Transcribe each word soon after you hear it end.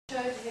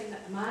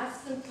my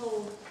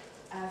simple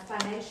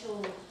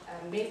financial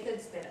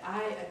methods that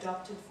I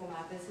adopted for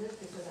my business,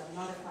 because I'm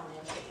not a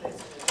financial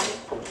person.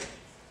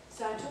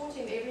 So I taught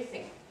him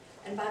everything.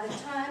 And by the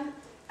time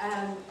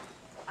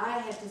I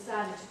had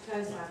decided to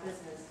close my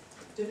business,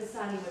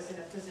 Dumasani was in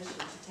a position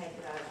to take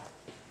it over.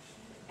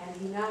 And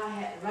he now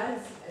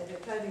runs the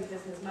clothing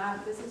business. My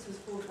business was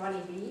called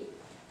Ronnie B,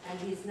 and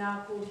he's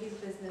now called his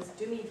business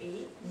Dumi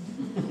B.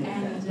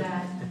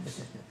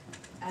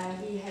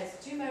 And he has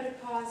 2 motor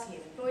cars, he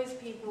employs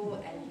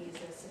people, and he's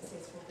a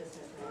successful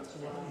businessman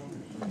today.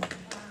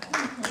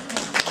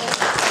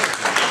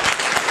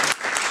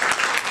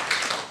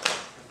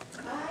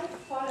 I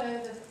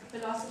follow the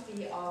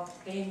philosophy of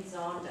Ben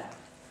Zander,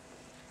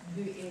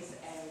 who is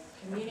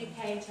a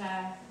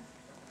communicator,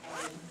 a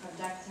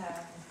conductor,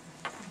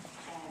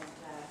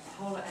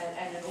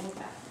 and an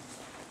author.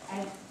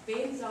 And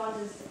Ben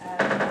Zander's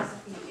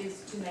philosophy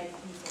is to make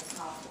people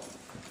powerful.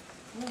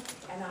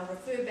 And I'll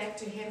refer back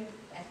to him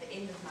at the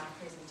end of my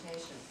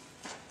presentation.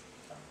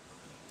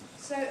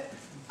 So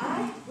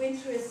I went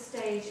through a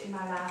stage in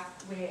my life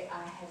where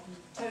I had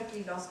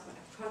totally lost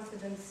my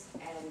confidence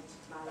and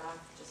my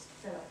life just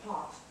fell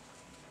apart.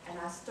 And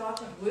I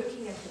started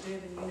working at the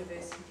Durban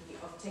University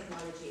of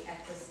Technology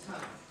at this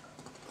time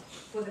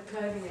for the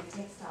clothing and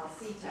textile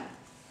sector.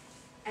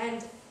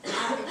 And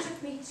it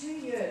took me 2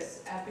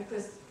 years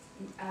because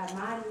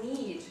my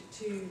need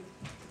to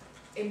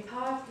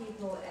empower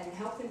people and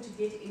help them to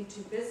get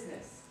into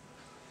business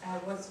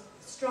was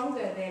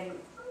stronger than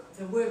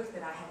the work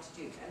that I had to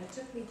do. And it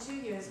took me 2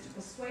 years to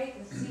persuade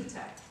the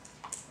CETA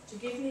to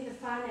give me the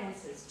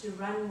finances to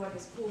run what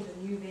is called a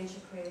new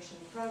venture creation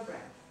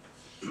program.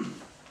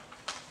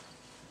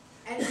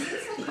 And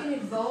since I've been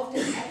involved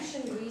in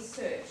action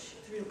research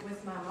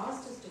with my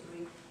master's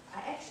degree,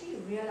 I actually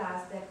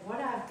realized that what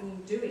I've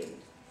been doing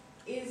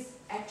is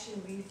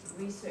action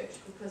research,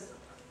 because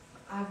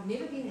I've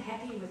never been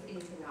happy with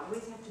anything. I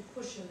always have to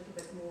push a little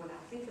bit more, and I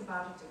think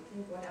about it and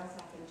think what else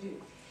I can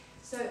do.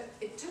 So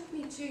it took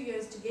me 2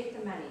 years to get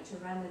the money to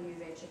run the new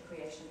venture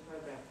creation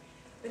program.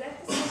 But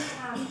at the same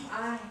time,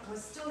 I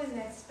was still in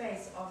that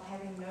space of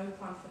having no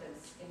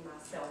confidence in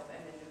myself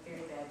and in a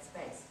very bad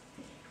space.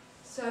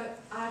 So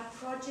I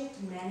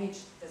project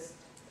managed this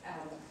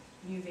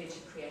new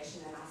venture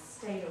creation, and I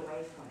stayed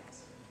away from it.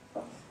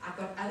 I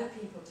got other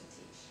people to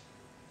teach.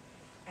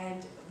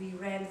 And we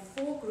ran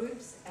 4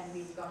 groups, and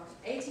we got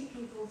 80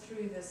 people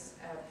through this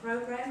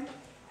program,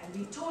 and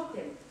we taught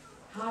them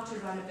how to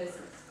run a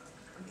business.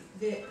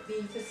 The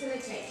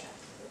facilitator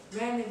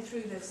ran them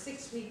through the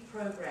 6-week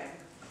program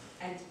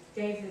and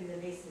gave them the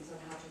lessons on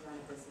how to run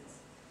a business.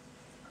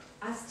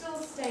 I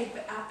still stayed,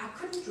 but I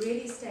couldn't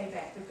really stay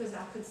back, because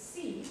I could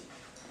see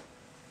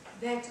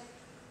that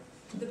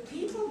the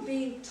people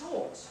being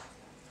taught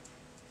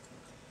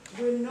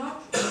were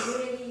not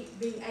really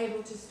being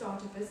able to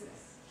start a business.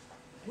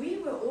 We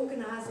were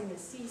organizing a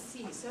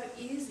CC so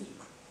easy.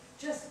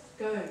 Just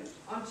go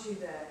onto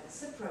the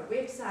CIPRO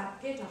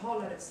website, get a whole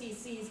lot of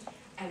CCs,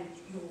 and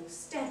your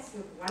stats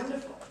look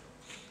wonderful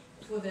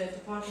for the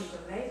Department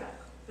of Labor.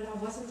 But I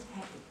wasn't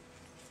happy.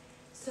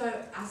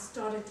 So I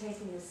started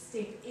taking a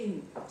step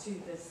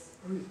into this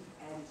group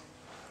and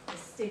a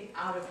step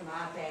out of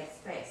my bad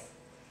space.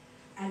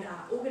 And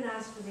I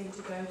organized for them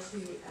to go to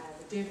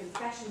the Durban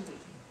Fashion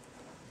Week,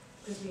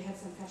 because we had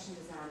some fashion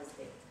designers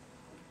there.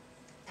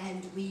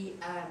 And we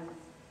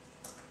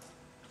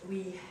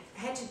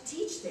had to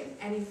teach them,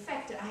 and in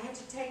fact I had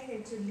to take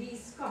them to Lee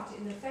Scott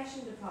in the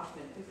fashion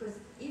department, because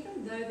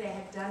even though they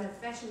had done a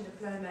fashion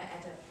diploma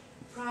at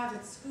a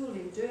private school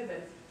in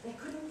Durban, they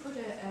couldn't put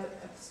a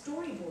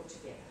storyboard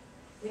together.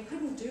 They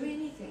couldn't do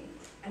anything.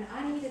 And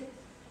I needed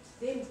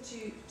them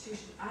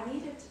I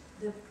needed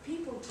the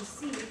people to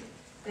see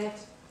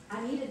that,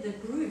 I needed the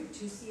group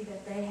to see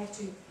that they had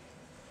to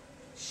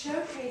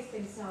showcase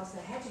themselves.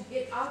 They had to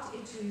get out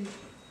into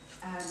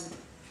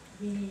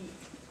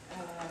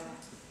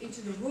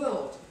the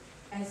world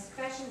as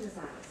fashion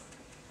designers.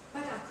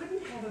 But I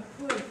couldn't have a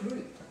poor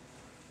group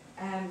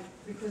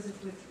because it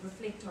would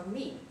reflect on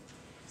me.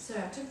 So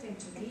I took them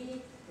to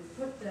Lee, we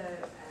put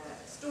the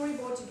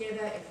storyboard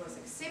together, it was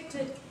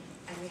accepted,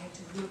 and we had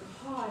to work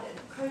hard and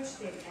coach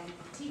them and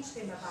teach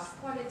them about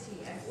quality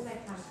and all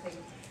that kind of thing.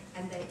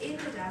 And they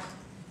ended up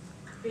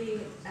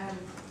being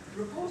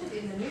reported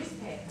in the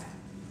newspaper.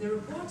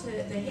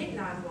 The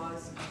headline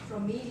was,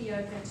 "From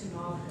mediocre to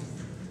marvelous."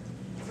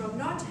 From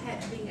not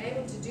being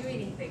able to do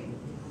anything,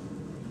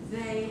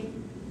 they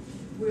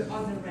were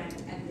on the ramp,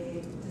 and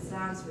their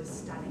designs were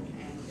stunning,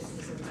 and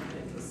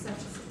it was such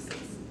a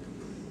success.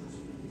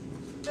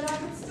 But I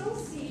could still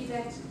see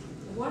that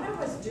what I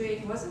was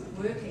doing wasn't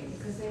working,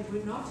 because they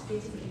were not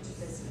getting into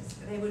business.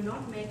 They were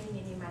not making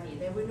any money.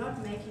 They were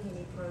not making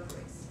any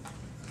progress.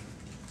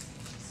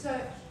 So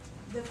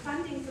the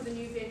funding for the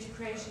new venture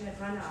creation had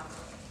run out,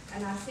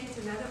 and I sent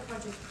another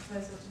project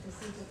proposal to the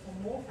Centre for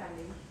more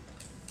funding.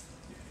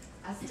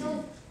 I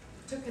still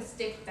took a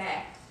step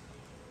back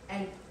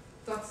and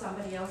got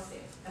somebody else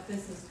there, a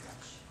business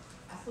coach.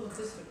 I thought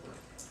this would work.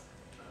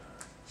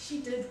 She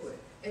did work.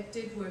 It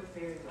did work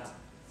very well.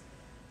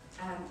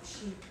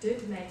 she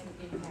did make an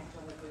impact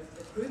on the group.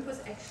 The group was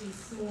actually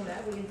smaller.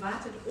 We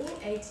invited all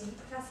 80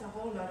 plus a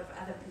whole lot of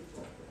other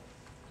people.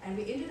 And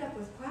we ended up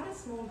with quite a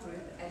small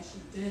group, and she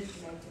did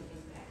make an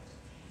impact.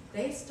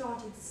 They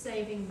started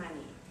saving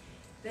money.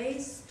 They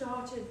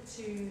started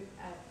to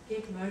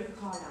get motor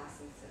car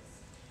licenses.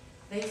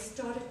 They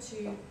started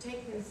to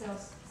take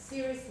themselves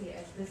seriously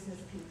as business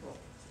people.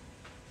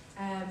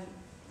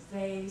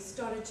 They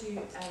started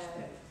to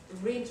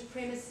rent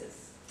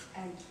premises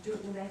and do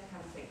all that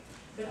kind of thing.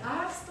 But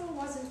I still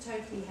wasn't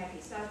totally happy,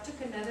 so I took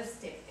another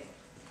step in.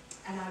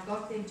 And I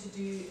got them to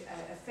do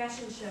a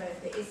fashion show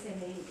at the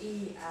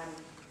SMME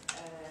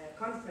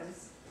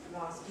conference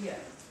last year.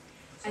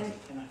 Sorry, And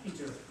can I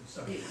interrupt?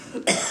 Sorry.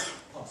 Yes.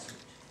 Password.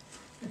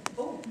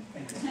 Oh.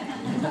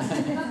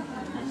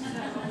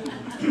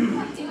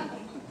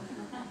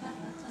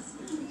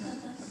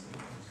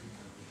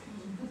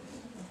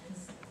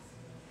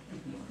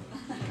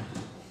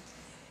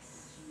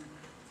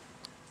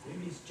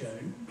 Where is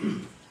Joan?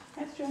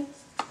 That's Joan.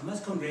 I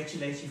must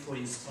congratulate you for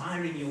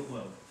inspiring your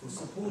world, for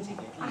supporting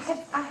it. I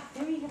have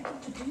very little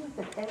to do with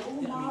it. They're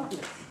all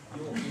marvelous.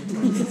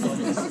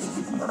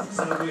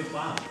 So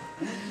worthwhile.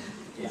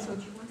 That's what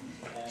you want.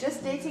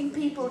 Just letting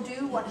people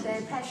do what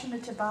they're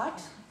passionate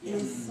about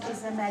is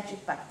a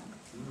magic button.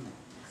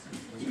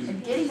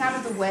 And getting out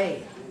of the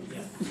way.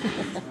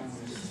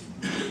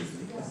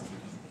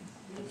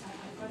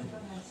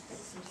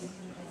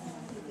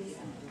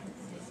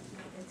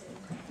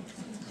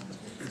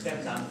 In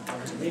fact, I'm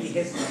really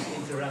hesitant to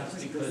interrupt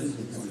because,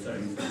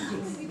 sorry.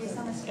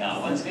 Yeah,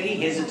 one's very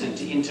hesitant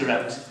to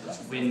interrupt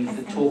when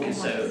the talk is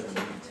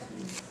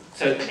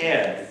so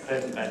clear,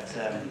 but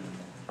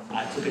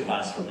I took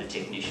advice from the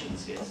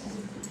technicians, yes.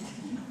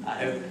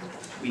 I hope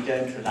we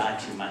don't rely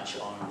too much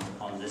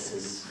on this,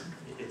 as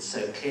it's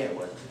so clear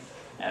what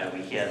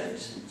we hear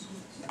that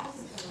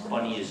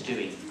Bonnie is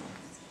doing.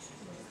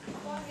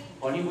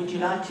 Bonnie, would you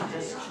like to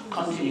just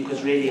continue,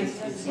 because really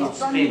it's not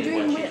splendid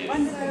what you're doing.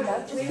 Wonderful,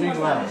 love. Just Doing one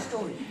well. more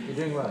story. You're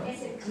doing well. They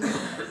went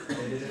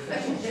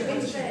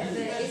to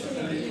the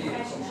SMME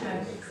fashion show,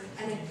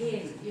 and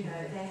again, you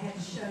know, they had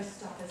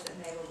showstoppers and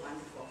they were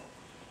wonderful.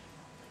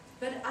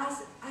 But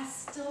I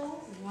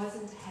still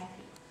wasn't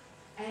happy.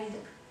 And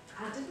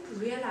I didn't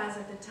realize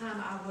at the time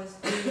I was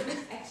doing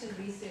action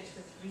research,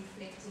 was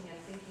reflecting and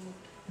thinking,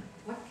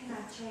 what can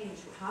I change?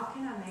 How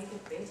can I make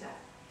it better?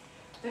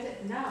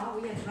 But now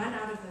we had run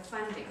out of the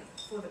funding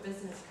for the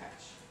business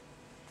coach.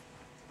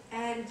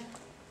 And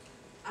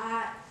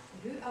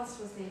who else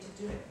was there to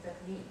do it but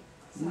me?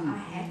 So I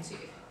had to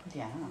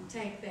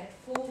take that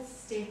full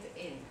step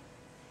in.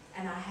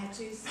 And I had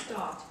to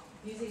start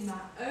using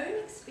my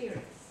own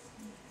experience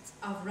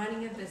of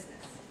running a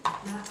business,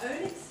 my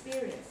own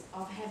experience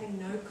of having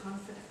no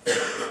confidence.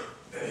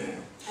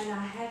 And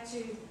I had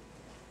to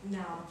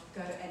now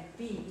go and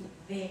be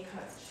their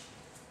coach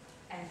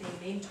and their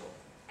mentor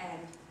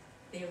and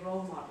their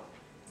role model.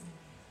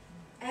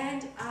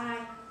 And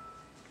I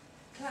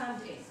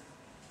climbed in,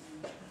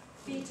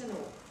 feet and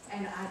all,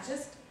 and I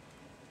just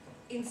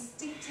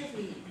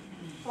instinctively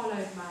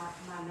followed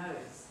my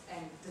nose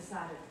and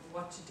decided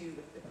what to do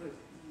with the group.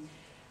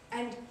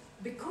 And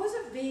because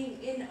of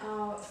being in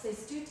our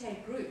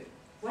Sestute group,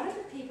 one of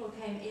the people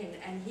came in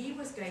and he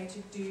was going to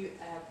do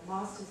a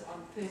master's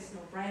on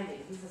personal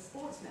branding. He's a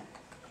sportsman.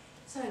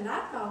 So a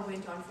light bulb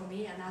went on for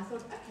me, and I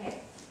thought,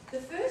 okay, the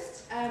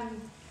first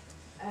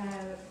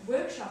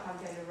workshop I'm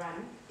going to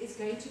run is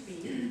going to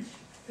be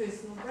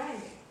personal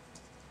branding.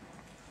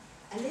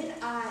 And then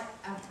I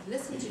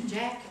listened to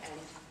Jack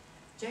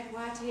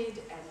Whitehead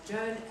and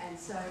Joan, and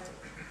so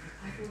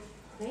I thought,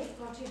 they've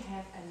got to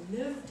have a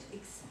lived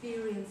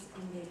experience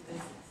in their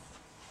business.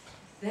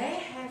 They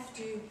have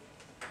to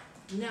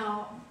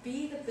now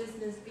be the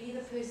business, be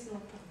the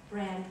personal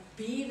brand,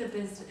 be the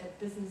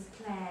business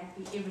plan,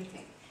 be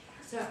everything.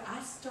 So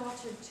I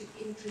started to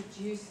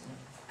introduce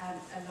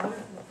a lot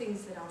of the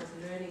things that I was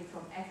learning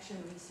from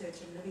action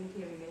research and living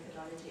theory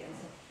methodology, and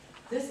say,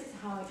 this is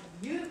how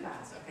you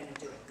guys are going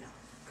to do it now.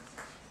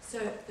 So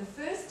the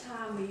first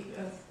time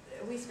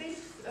we spent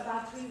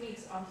about 3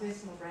 weeks on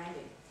personal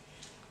branding.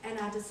 And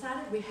I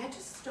decided we had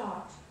to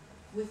start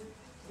with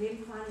them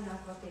finding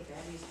out what their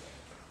values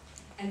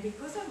were. And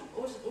because I'm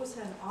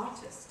also an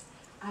artist,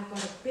 I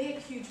got a big,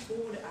 huge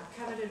board, I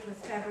covered it with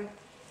fabric,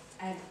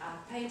 and I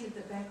painted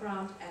the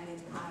background, and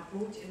then I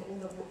brought in all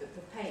the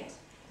paint.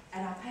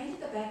 And I painted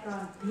the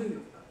background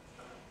blue.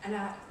 And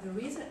the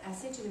reason I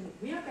said to them,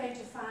 we are going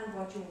to find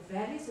what your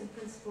values and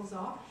principles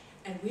are,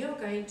 and we are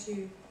going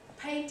to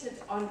paint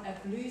it on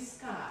a blue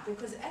sky,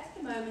 because at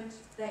the moment,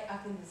 they're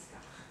up in the sky.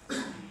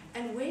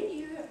 And when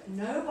you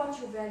know what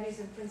your values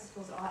and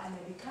principles are and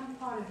they become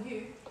part of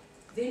you,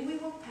 then we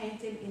will paint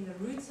them in the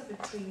roots of a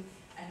tree,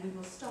 and we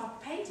will start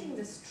painting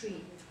this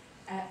tree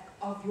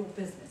of your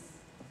business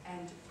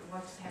and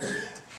what's happening.